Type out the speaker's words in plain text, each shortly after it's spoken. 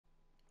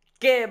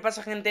¿Qué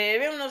pasa, gente?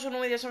 Bienvenidos a un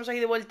nuevo vídeo, estamos aquí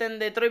de vuelta en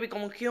Detroit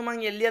como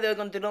Human. Y el día de hoy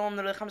continuamos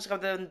donde lo dejamos en el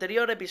capítulo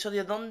anterior,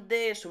 episodio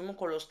donde estuvimos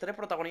con los tres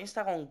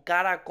protagonistas, con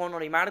Cara,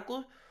 Connor y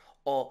Marcus.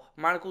 O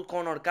Marcus,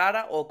 Connor,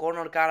 Cara, o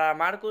Connor, Cara,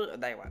 Marcus,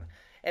 da igual.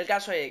 El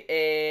caso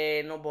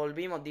es, nos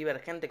volvimos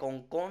divergentes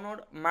con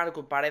Connor.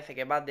 Marcus parece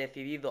que va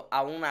decidido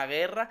a una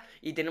guerra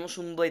y tenemos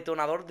un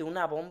detonador de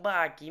una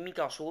bomba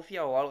química o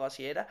sucia o algo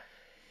así era.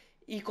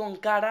 Y con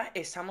Cara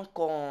estamos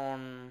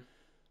con...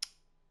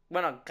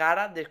 Bueno,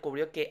 Cara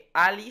descubrió que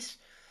Alice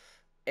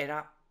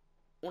era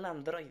un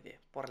androide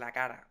por la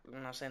cara.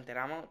 Nos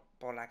enteramos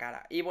por la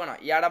cara. Y bueno,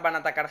 y ahora van a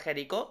atacar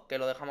Jericho, que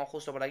lo dejamos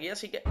justo por aquí,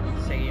 así que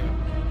seguimos.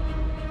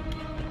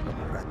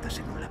 Como ratas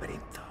en un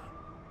laberinto.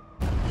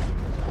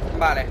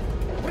 Vale.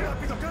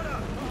 ¡Rápido, Cara!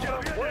 ¡Ya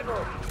vienen!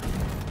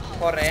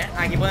 Corre,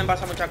 aquí pueden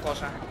pasar muchas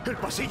cosas. ¡El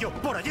pasillo!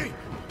 ¡Por allí!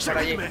 Por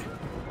allí. ¡Seguidme!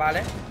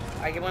 Vale.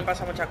 Aquí pueden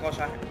pasar muchas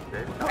cosas.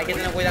 Hay que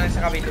tener cuidado en ese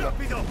capítulo.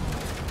 ¡Rápido!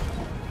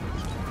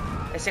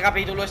 Ese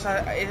capítulo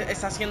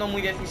está siendo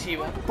muy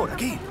decisivo. ¡Por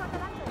aquí!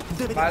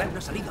 Debe de Vale. haber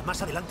una salida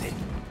más adelante.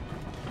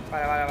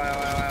 Vale.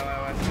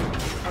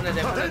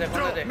 Jóndete.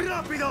 ¡Adentro!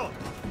 ¡Rápido!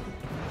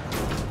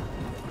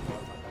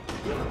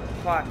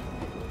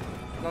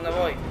 Fuck. ¿Dónde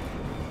voy?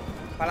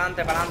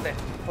 Pa'lante.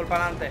 Por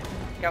pa'lante.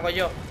 ¿Qué hago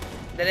yo?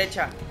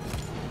 Derecha.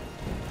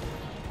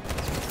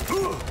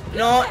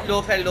 No,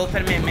 Lucer,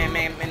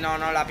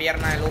 no, la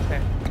pierna de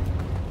Lucer.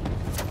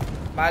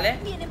 Vale.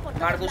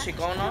 Marcus y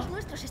Connor. Los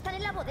nuestros están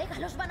en la bodega,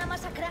 los van a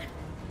masacrar.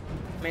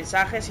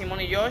 Mensaje, Simón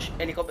y Josh.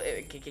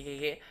 Helicóptero.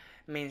 ¿Qué?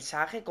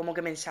 ¿Mensaje? ¿Cómo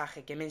que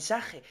mensaje? ¿Qué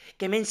mensaje?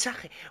 ¿Qué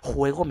mensaje?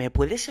 Juego, ¿me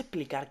puedes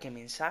explicar qué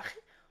mensaje?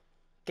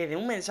 ¿Que de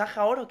un mensaje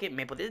ahora o qué?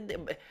 ¿Me puedes...?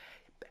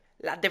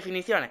 Las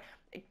definiciones.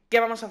 ¿Qué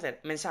vamos a hacer?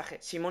 Mensaje,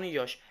 Simón y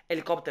Josh.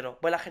 Helicóptero,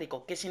 vuela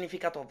Jericho. ¿Qué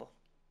significa todo?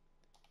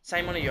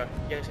 Simon y Josh,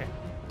 yo qué sé.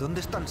 ¿Dónde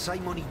están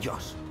Simon y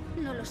Josh?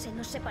 No lo sé,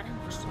 nos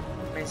separamos.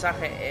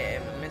 Mensaje,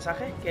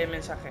 ¿mensaje? ¿Qué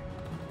mensaje?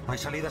 Hay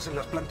salidas en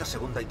las plantas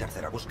segunda y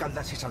tercera.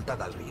 Buscadlas y saltad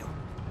al río.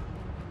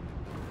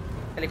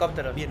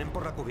 Helicóptero. Vienen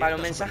por la cubierta. Vale,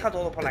 un mensaje a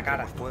todos por la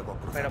cara. Fuego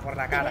cruzado. Pero por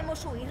la cara.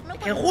 Debemos huir, no Que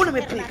podemos Juno me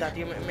hacer explica, nada.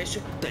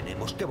 tío.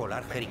 Tenemos que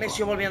volar, Jericho. Me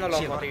estoy volviendo loco,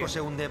 Si el barco tío.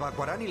 se hunde,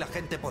 evacuarán y la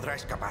gente podrá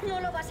escapar.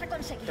 No lo vas a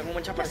conseguir. Tengo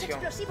mucha Los presión.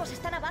 explosivos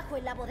están abajo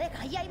en la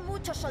bodega y hay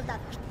muchos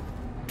soldados.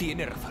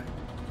 Tiene razón.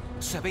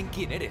 Saben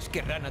quién eres,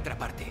 querrán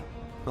atraparte.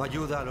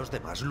 Ayuda a los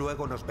demás,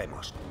 luego nos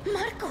vemos.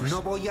 Marcos.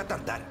 No voy a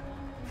tardar.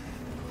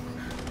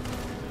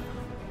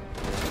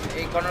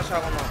 Y Connor se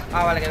va con...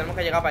 Ah, vale, que tenemos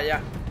que llegar para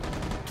allá.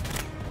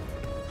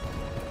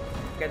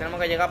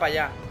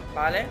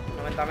 Vale,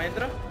 90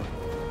 metros.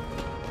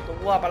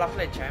 Qué guapa la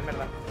flecha, en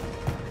verdad.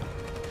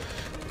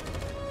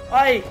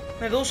 ¡Ay!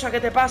 Medusa,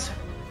 ¿qué te pasa?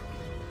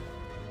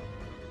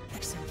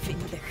 Es el fin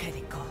de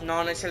Jericho.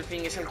 No es el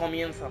fin, es el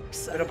comienzo.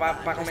 Pero Salva para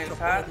a nuestro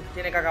comenzar pueblo.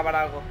 tiene que acabar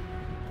algo.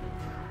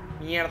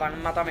 Mierda, no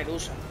mata a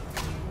Medusa.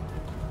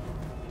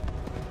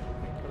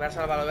 Lo voy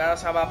a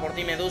salvar por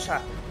ti,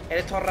 Medusa.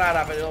 Eres todo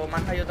rara, pero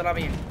más cayó otra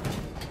bien.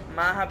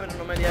 Maja, pero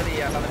no me día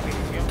la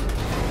definición.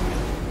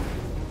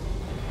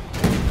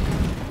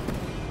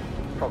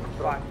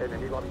 Foxtrot,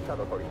 enemigo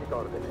avisado, solicito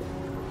órdenes.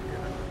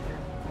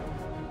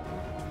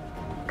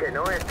 ¡Que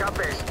no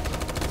escapes!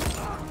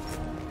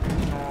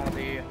 No,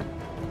 tío.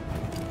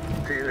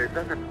 Si les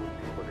dan algún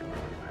tipo de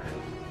problema.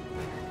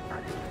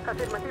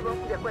 Afirmativo,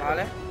 de acuerdo.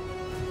 Vale.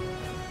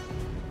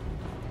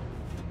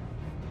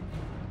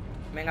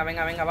 Venga,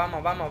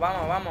 vamos.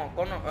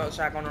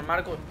 Connor,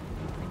 Marcus.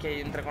 Es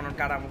que entre Connor,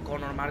 Cara,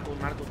 Connor, Marcus,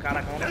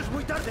 Cara, Connor. Es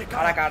muy tarde,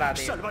 Cara. Cara,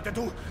 tío. Sálvate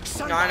tú.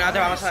 No te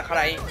vamos a dejar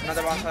ahí. No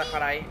te vamos a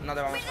dejar.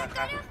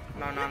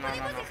 No,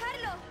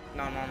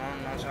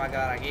 se va a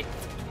quedar aquí.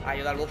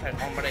 Ayuda a Lucer,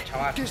 hombre,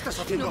 chaval. ¿Qué estás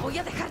haciendo? No voy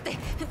a dejarte.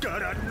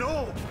 Cara,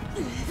 no.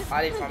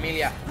 Vale,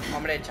 familia.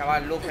 Hombre,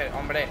 chaval, Lucer,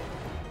 hombre.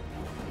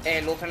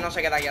 Lucer no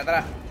se queda aquí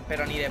atrás.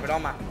 Pero ni de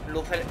broma.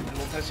 Lucer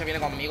se viene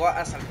conmigo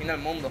hasta el fin del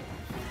mundo.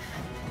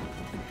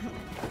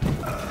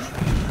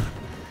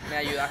 Me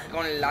ayudas que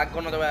con el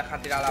arco no te voy a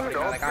dejar tirar la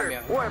primera de cambio.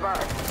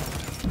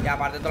 Y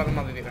aparte de todo lo que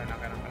hemos vivido.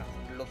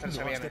 No. Lucer se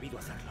No has viene. debido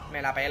hacerlo.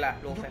 Me la pela,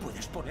 No Lucer.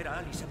 puedes poner a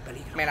Alice en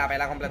peligro. Me la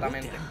pela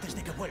completamente. Vete antes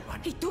de que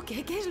vuelvan. ¿Y tú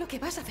qué? ¿Qué es lo que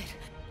vas a hacer?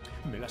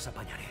 Me las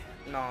apañaré.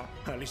 No.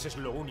 Alice es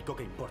lo único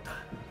que importa.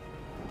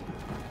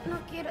 No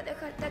quiero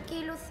dejarte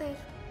aquí, Lucer.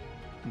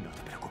 No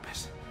te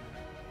preocupes.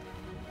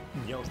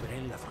 Ya os veré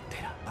en la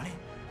frontera, ¿vale?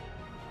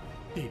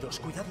 Y dos,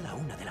 cuidad la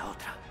una de la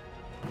otra.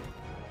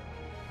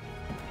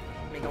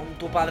 Me cago en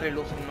tu padre,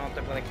 Lucer, no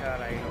te puedes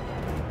quedar ahí,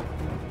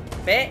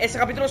 loco. ¿Ves? Ese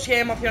capítulo sí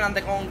es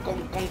emocionante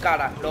con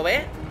Cara. ¿Lo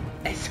ves?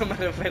 Eso me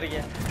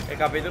refería. El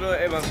capítulo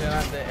es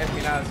emocionante, el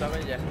final,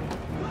 ¿sabes? Ya.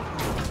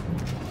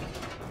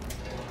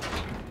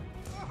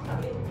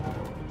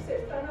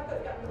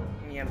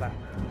 Mierda.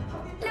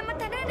 La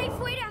matarán ahí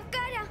fuera,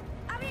 Cara.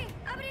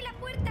 Abre la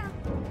puerta.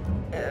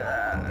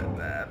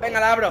 Venga,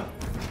 la abro.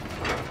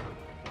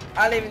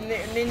 Ale,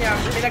 niña,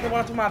 mira qué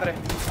buena es tu madre.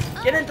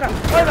 ¿Quién entra?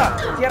 ¡Oiga!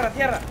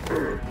 Cierra.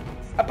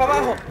 ¡Para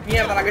abajo!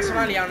 Mierda, la que se me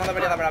ha liado, no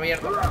debería de haber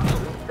abierto.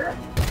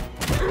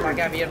 ¿Para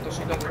qué abierto,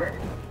 si todo?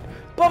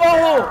 ¡Para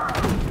abajo!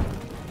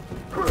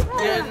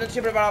 No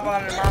estoy preparado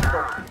para darle el mambo.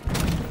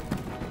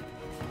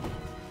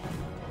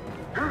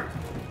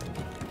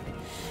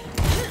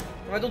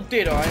 Me meto un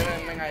tiro.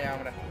 Venga ya,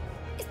 hombre.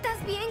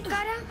 ¿Estás bien,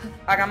 cara?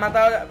 Acá han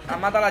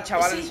matado a la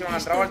chavala Sí, encima. Han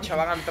entrado al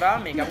chaval, ha entrado.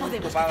 Me cago en tu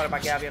podemos padre.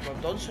 ¿Para qué ha abierto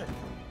entonces?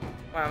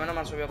 Bueno, al menos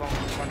me han subido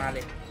con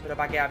Ali. Pero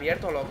 ¿para qué ha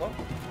abierto, loco?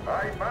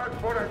 Hay más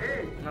por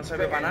aquí. No se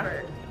ve para nada.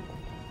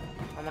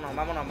 Vámonos,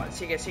 vámonos.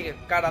 Sigue, sigue.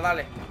 Cara,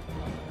 dale.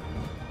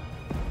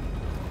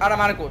 Ahora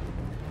Marcus.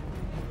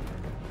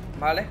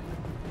 Vale.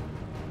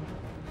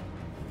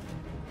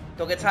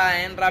 Tengo que estar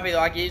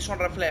rápido. Aquí son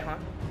reflejos,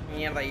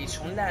 Mierda, y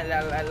son las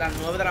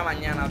 9 de la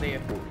mañana, tío.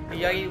 Y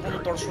yo aquí con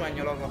un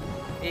torsueño, loco.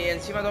 Y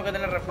encima tengo que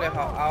tener reflejos.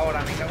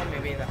 Ahora, me cago en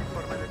mi vida.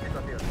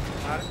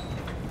 Vale.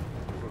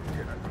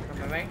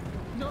 ¿No me ven?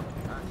 No.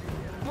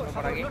 Por Por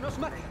favor, aquí. no nos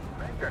maten.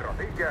 De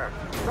rodillas.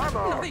 No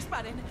 ¡Vamos!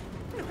 disparen.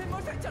 No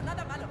hemos hecho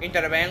nada malo.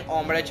 Interven,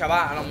 hombre,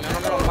 chaval. A los míos no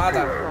me los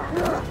mata.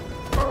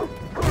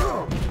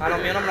 A los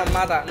míos no me los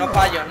mata. No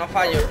fallo, no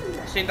fallo.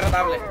 Soy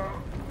intratable.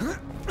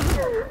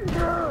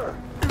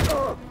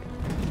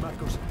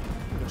 Marcos,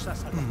 nos has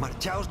salvado.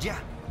 Marchaos ya,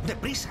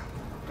 deprisa.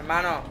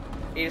 Hermano,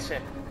 irse.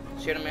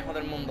 Soy el mejor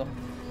del mundo.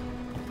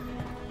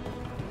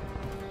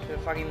 Soy el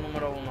fucking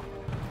número 1.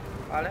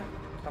 ¿Vale?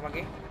 Estamos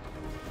aquí.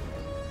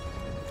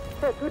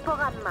 Equipo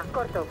Gamma,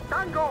 corto.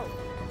 ¡Tango!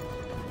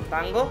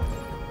 ¿Tango?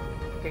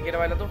 ¿Qué quieres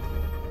bailar tú?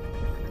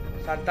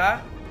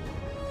 ¿Saltar?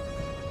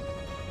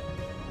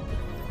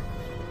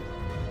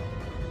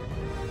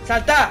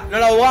 ¡Saltar! ¡No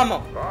la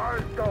jugamos!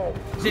 ¡Alto!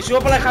 Si subo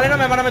por la escalera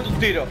me van a meter un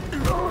tiro.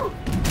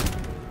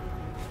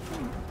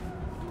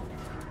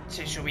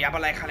 Si subía por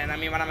la escalera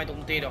me van a meter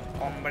un tiro.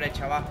 Hombre,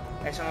 chaval.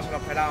 Eso no se lo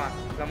esperaba.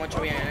 Lo hemos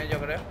hecho bien, yo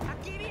creo.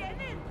 Aquí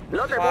vienen.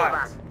 ¡No te Fuck.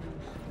 muevas!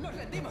 Nos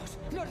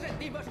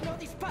rendimos, no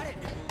disparen.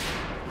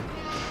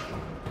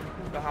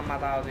 Los han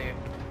matado, tío.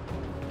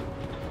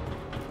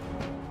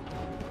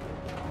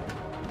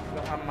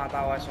 Los han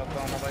matado a esos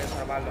dos, no podía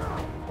salvarlos.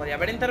 Podía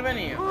haber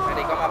intervenido.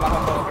 Jericho me ha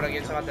bajado todo, pero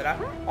 ¿quién se va a enterar?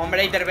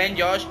 Hombre, interven,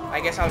 Josh.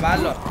 Hay que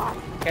salvarlo.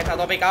 Que está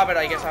todo picado, pero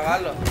hay que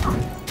salvarlo.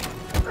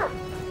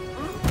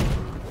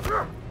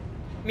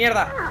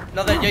 Mierda.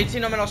 Los del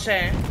joystick no me lo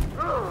sé,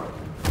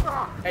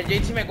 El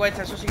joystick me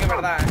cuesta, eso sí que es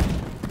verdad,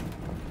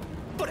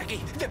 Por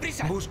aquí,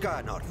 deprisa. Busca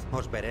a North,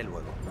 os veré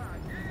luego.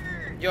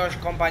 Josh,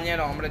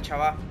 compañero, hombre,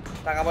 chaval.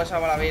 Te acabo de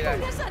salvar la vida.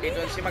 Y tú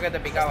encima que te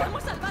picaba.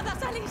 Estamos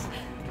salvadas, Alice.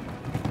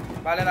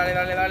 Vale,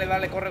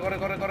 dale. Corre.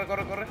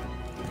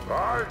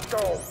 ¡Alto!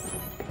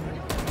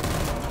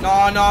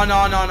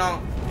 No.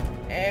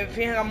 Fíjense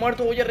que han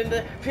muerto, huye,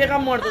 rinde. Fíjense que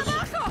han muerto.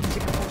 Siempre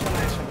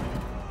funciona eso.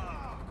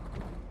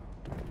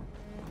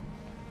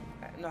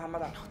 Nos han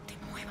matado. No te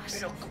muevas.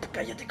 Pero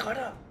cállate,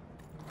 cara.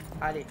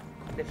 Ali,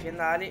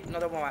 defienda a Ali. No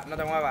te muevas.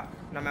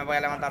 No me voy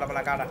a levantar por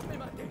la cara.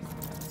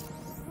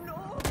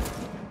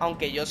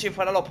 Aunque yo si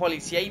fuera los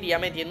policías iría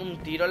metiendo un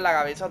tiro en la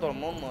cabeza a todo el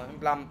mundo. En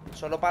plan,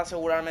 solo para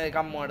asegurarme de que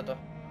han muerto.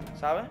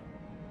 ¿Sabes?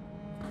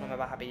 No me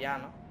vas a pillar,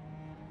 ¿no?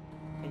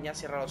 Niña,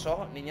 cierra los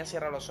ojos. Niña,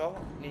 cierra los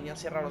ojos.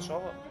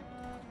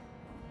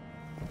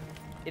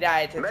 Mira,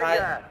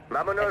 Venga,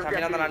 vámonos está de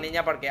mirando a aquí. la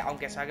niña porque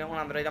aunque sea que es un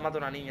androide mata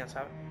a una niña,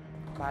 ¿sabes?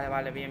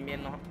 Vale,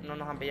 bien. No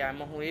nos han pillado.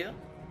 ¿Hemos huido?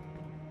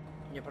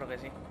 Yo espero que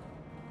sí.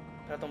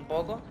 Espérate un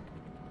poco.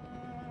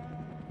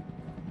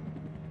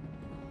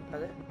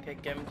 Espérate,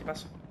 ¿qué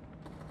pasa?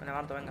 Me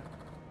levanto, venga.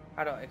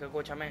 Claro, es que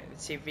escúchame,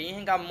 si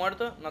fingen que han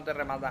muerto, no te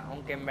rematas.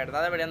 Aunque en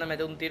verdad deberían de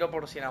meter un tiro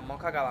por si las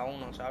moscas cada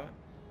uno, ¿sabes?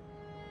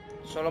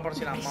 Solo por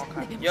si las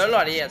moscas. Yo lo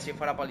haría si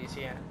fuera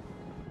policía.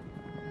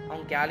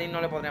 Aunque a Alice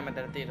no le podría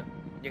meter tiro.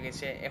 Yo que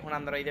sé, es un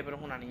androide pero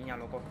es una niña,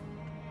 loco.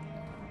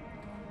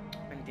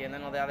 ¿Me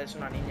entiendes? No deja de ser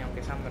una niña,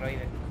 aunque sea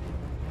androide.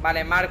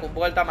 Vale, Marcus,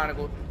 vuelta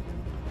Marcus.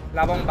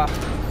 La bomba.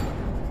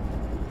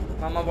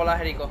 Vamos por la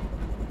Jericho.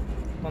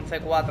 Con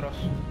C4s.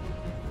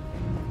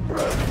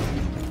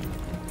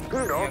 ¡No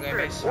Tío, qué te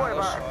pesado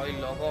muevas! soy,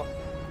 loco.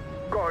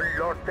 ¡Con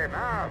los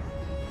demás!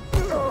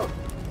 ¿Por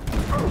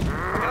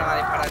qué no va a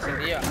disparar ese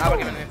tío? Ah,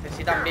 porque me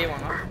necesitan vivo,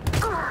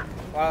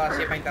 ¿no? O algo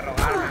así para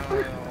interrogarme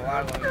o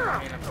algo, me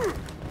imagino.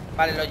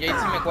 Vale, los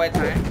joysticks me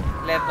cuestan,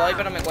 Les doy,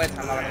 pero me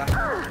cuestan, la verdad.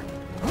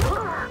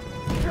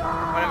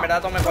 Bueno, en verdad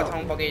todos me cuestan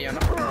un poquillo, ¿no?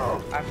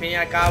 Al fin y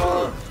al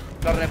cabo,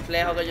 los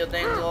reflejos que yo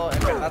tengo, en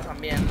verdad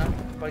también, ¿no?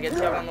 Porque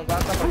estoy hablando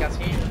tanto, porque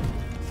así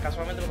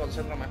casualmente me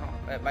concentro mejor.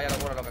 Vaya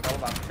locura lo que acabo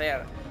de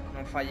hacer. No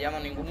he fallado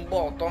ningún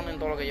botón en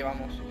todo lo que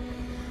llevamos.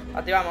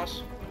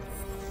 Activamos.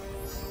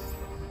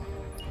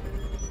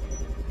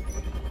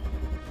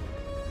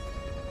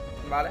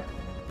 Vale.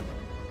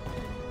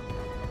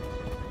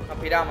 Nos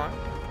piramos,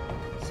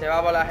 Se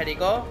va por la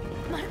Jericho.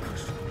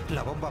 Marcos.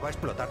 La bomba va a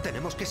explotar,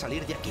 tenemos que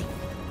salir de aquí.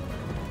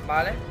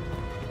 Vale.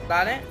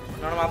 Dale.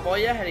 No me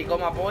apoya, Jericho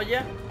me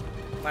apoya.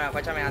 Bueno,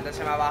 escúchame, antes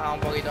se me ha bajado un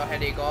poquito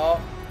Jericho.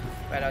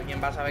 Pero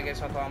 ¿quién va a saber que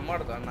esos todos han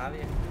muerto?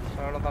 Nadie.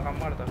 Solo los dos han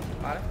muerto,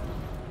 ¿vale?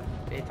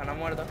 Sí, están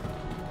muertos.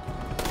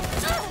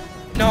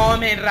 No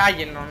me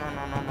rayen. No.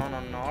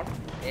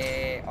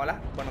 Hola,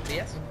 buenos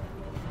días.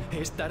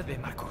 Es tarde,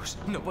 Marcos.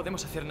 No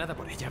podemos hacer nada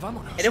por ella.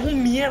 Vámonos. Eres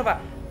un mierda.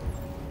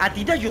 A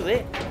ti te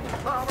ayudé.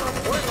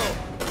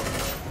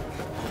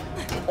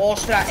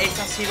 Ostras,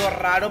 esto ha sido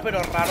raro,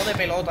 pero raro de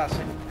pelotas,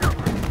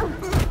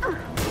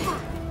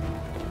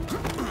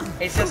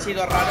 Ese ha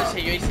sido raro, ese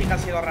joystick ha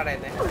sido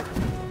rarete.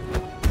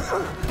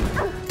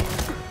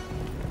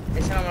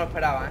 Ese no me lo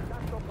esperaba,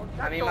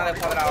 A mí me ha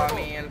descuadrado a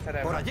mí el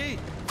cerebro. ¡Por allí!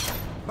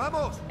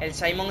 ¡Vamos! El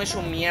Simon es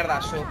un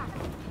mierda, su.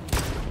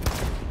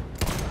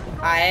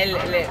 A él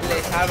le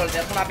salvo, le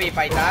dejo una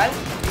pipa y tal.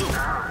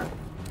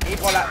 Y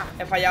por la...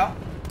 He fallado.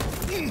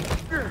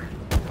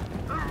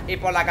 Y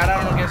por la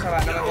cara no quiero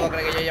salvar. No me puedo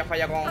creer que yo haya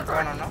fallado con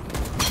Connor, ¿no?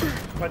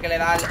 Porque le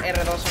da el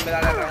R2 en vez del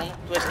R1.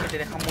 Tú, es que te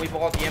deja muy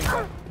poco tiempo.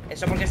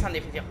 Eso porque es tan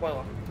difícil el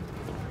juego.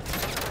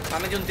 ¿Me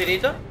has metido un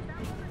tirito?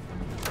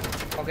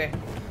 ¿O qué?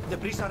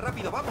 ¡Deprisa,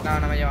 rápido, vamos! No,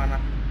 no me lleva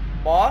nada.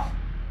 ¿Voz?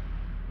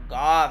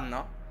 God,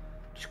 ¿no?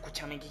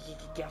 Escúchame,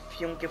 qué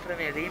acción, qué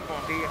frenetismo,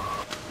 tío.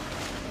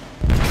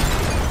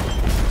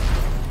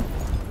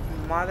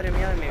 Madre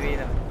mía de mi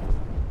vida.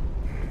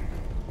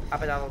 Ha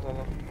petado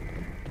todo.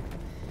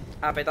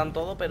 Apetan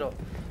todo, pero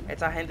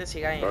esta gente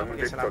sigue ahí, ¿no? Han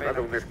Porque se la detonado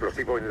peta. un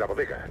explosivo en la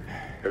bodega.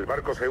 El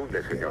barco se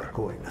hunde, señor.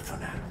 Evacúen la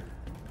zona.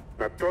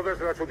 A todas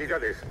las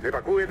unidades,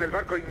 evacúen el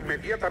barco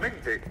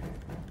inmediatamente.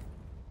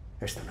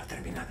 Esto no ha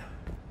terminado.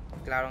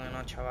 Claro que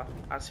no, chaval.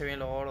 Hace bien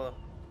lo gordo.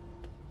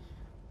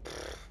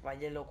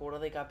 Vaya locura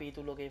de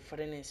capítulo, que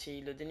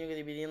frenesí. Lo he tenido que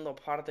dividir en dos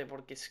partes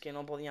porque es que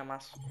no podía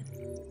más.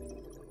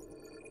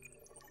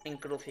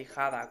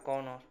 Encrucijada,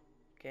 Connor.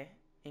 ¿Qué?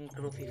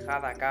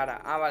 Encrucijada,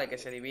 cara. Ah, vale, que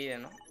se divide,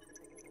 ¿no?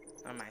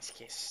 Nada más, es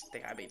que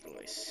este capítulo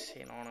es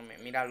enorme.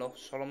 Míralo,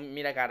 solo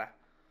mira cara.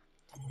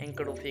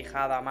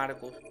 Encrucijada,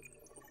 Marcus.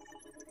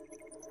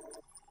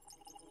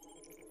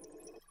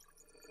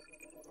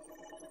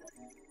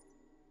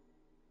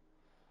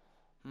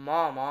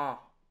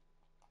 Mamá.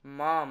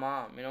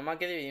 Mamá. Menos mal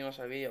que dividimos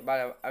el vídeo.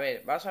 Vale, a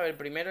ver, vamos a ver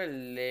primero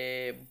el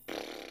de...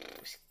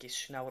 Es que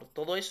es una...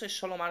 Todo eso es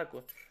solo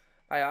Marcus.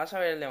 Vale, vamos a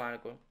ver el de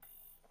Marcus.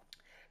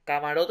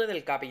 Camarote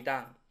del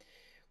capitán.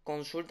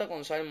 Consulta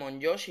con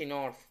Simon, Josh y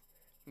North.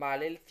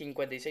 Vale, el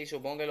 56.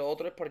 Supongo que lo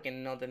otro es porque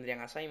no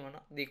tendrían a Simon,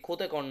 ¿no?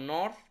 Discute con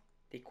North.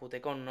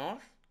 Discute con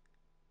North.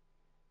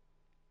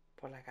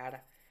 Por la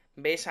cara.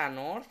 Besa a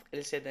North,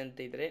 el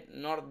 73.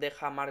 North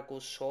deja a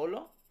Marcus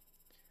solo.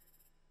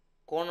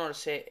 Connor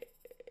se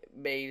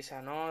ve irse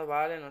a North,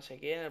 vale, no sé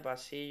quién. En el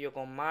pasillo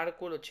con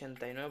Marcus, el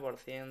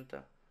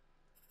 89%.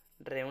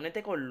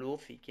 Reúnete con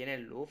Luffy. ¿Quién es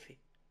Luffy?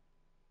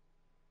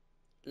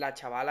 La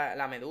chavala,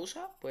 la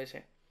medusa, puede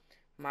ser.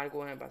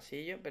 Marcus en el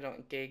pasillo, pero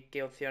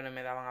 ¿qué opciones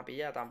me daban a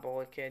pillar?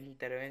 Tampoco es que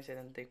interven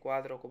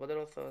 74. Ocúpate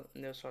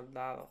de los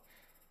soldados.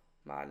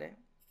 Vale.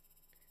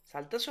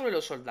 Salta sobre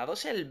los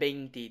soldados el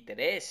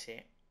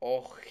 23,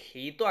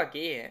 Ojito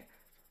aquí,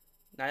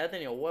 Nadie ha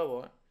tenido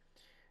huevo,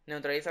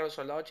 Neutraliza a los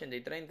soldados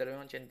 83,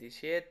 interviene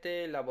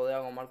 87. La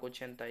bodega con Marcus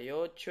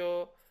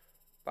 88.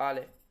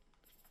 Vale.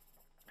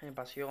 En el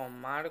pasillo con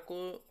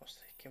Marcus.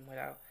 Ostras, es que es muy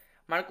largo.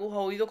 Marcus ha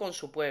huido con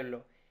su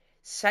pueblo.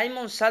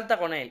 Simon salta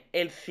con él,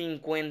 el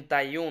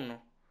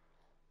 51.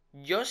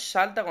 Josh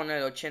salta con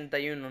el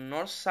 81.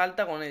 North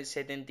salta con el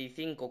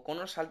 75.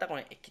 Connor salta con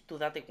el... Es que tú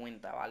date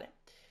cuenta, ¿vale?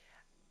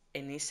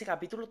 En ese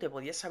capítulo te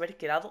podías haber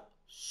quedado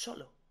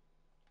solo.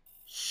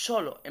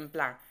 Solo, en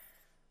plan.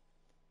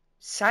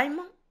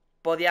 Simon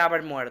podía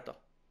haber muerto.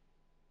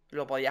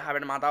 Lo podías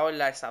haber matado en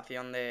la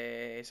estación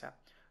de esa.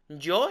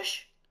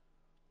 Josh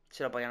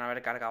se lo podían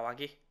haber cargado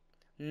aquí.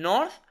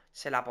 North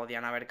se la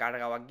podían haber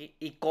cargado aquí.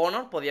 Y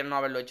Connor podían no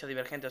haberlo hecho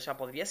divergente. O sea,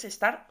 podrías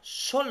estar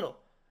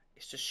solo.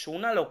 Esto es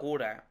una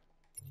locura,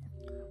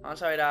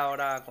 Vamos a ver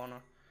ahora a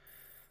Connor.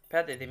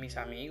 Espérate, de mis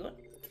amigos.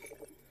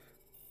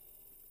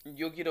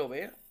 Yo quiero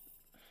ver.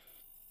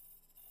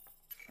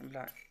 En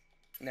plan,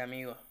 de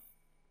amigos.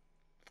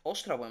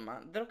 Ostras, pues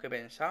más de lo que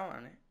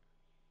pensaban,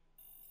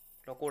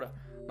 Locura.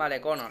 Vale,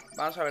 Connor.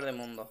 Vamos a ver de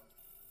mundo.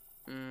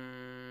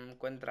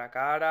 Encuentra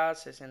cara,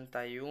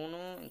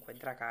 61.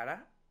 Encuentra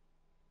cara.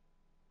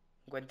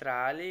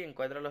 Encuentra a Ali,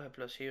 encuentra los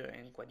explosivos.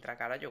 Encuentra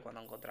cara, yo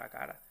cuando encontré a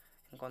cara.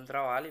 He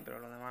encontrado a Ali, pero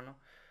los demás no.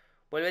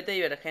 Vuélvete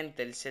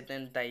divergente, el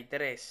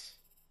 73.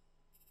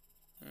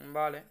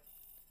 Vale.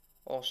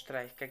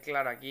 Ostras, es que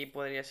claro, aquí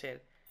podría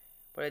ser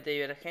Vuélvete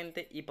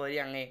divergente y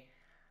podrían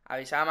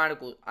avisar a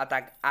Marcus.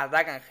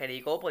 Atacan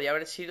Jericho. Podría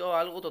haber sido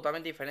algo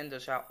totalmente diferente. O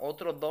sea,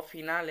 otros dos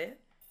finales.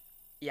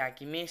 Y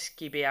aquí me he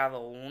esquipeado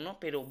uno,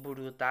 pero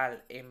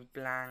brutal. En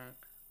plan...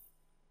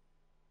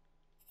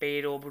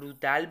 Pero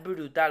brutal,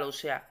 brutal. O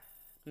sea,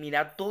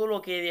 mirad todo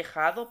lo que he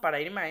dejado para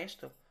irme a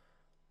esto.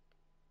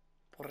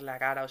 Por la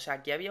cara. O sea,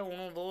 aquí había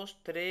 1, 2,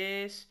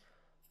 3,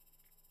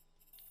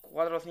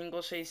 4,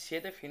 5, 6,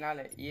 7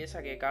 finales. ¿Y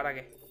esa qué cara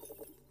qué?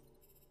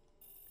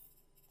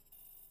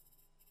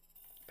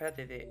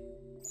 Espérate,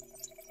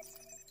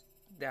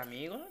 ¿de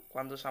amigos?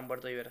 ¿Cuántos se han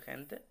vuelto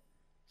divergentes?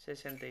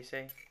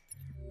 66.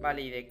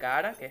 Vale, ¿y de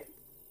cara qué?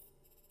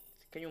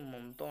 Es que hay un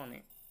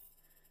montón,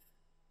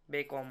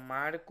 Ve con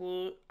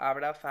Marcus,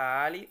 abraza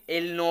a Ali.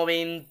 El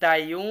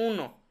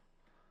 91.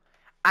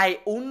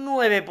 Hay un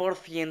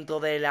 9%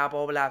 de la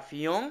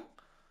población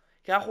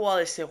que ha jugado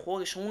ese juego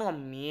que son unos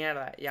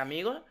mierdas. ¿Y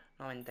amigos?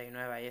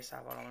 99, ahí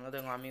esa. Por lo menos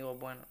tengo amigos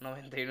buenos.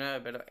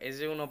 99, pero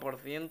ese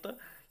 1%,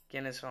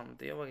 ¿quiénes son,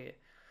 tío? Porque...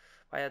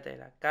 Vaya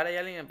tela. Cara y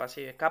Ali en el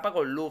pasillo. Escapa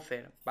con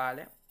Luther,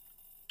 ¿vale?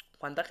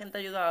 ¿Cuánta gente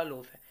ayuda a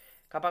Lucer?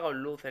 ¿Qué ha apagado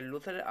Lucer?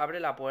 Lucer abre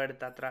la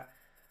puerta atrás.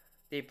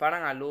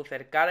 Disparan a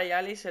Lucer. Cara y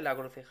Alice en la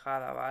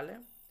crucijada,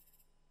 ¿vale?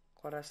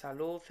 Corres a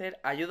Lucer.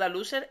 Ayuda a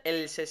Lucer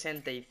el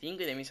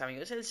 65 y de mis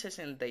amigos el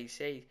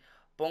 66.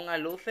 Ponga a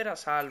Lucer a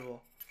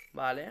salvo,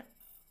 ¿vale?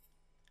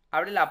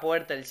 Abre la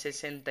puerta el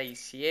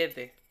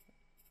 67.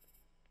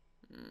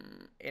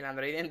 El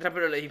androide entra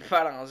pero le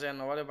disparan, o sea,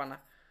 no vale para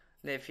nada.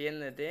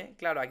 Defiéndete.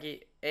 Claro,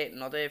 aquí,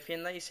 no te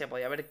defiendas y se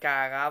podía haber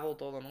cagado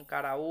todo, ¿no?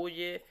 Cara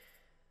huye.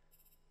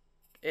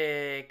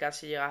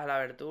 Casi llegas a la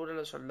abertura.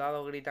 Los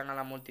soldados gritan a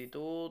la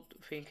multitud.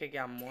 Finge que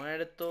han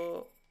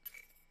muerto.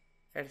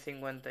 El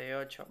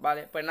 58.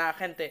 Vale, pues nada,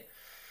 gente.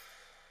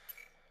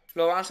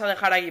 Lo vamos a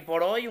dejar aquí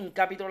por hoy. Un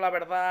capítulo, la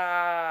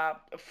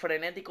verdad,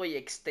 frenético y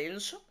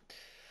extenso.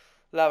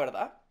 La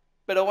verdad.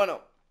 Pero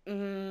bueno.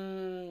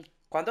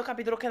 ¿Cuántos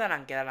capítulos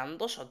quedarán? Quedarán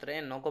 2 o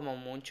 3, ¿no? Como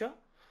mucho.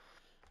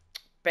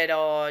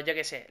 Pero yo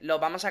qué sé, lo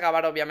vamos a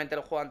acabar obviamente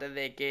el juego antes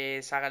de que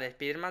salga el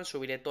Spider-Man.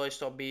 Subiré todos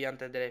estos vídeos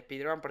antes del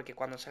Spider-Man, porque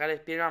cuando salga el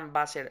Spider-Man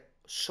va a ser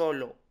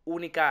solo,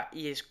 única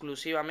y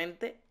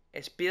exclusivamente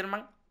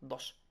Spider-Man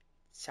 2.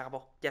 Se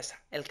acabó, ya está.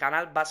 El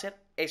canal va a ser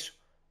eso,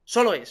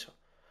 solo eso.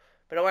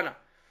 Pero bueno,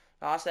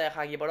 lo vamos a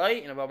dejar aquí por hoy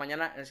y nos vemos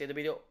mañana en el siguiente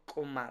vídeo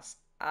con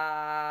más.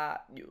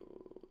 Adiós.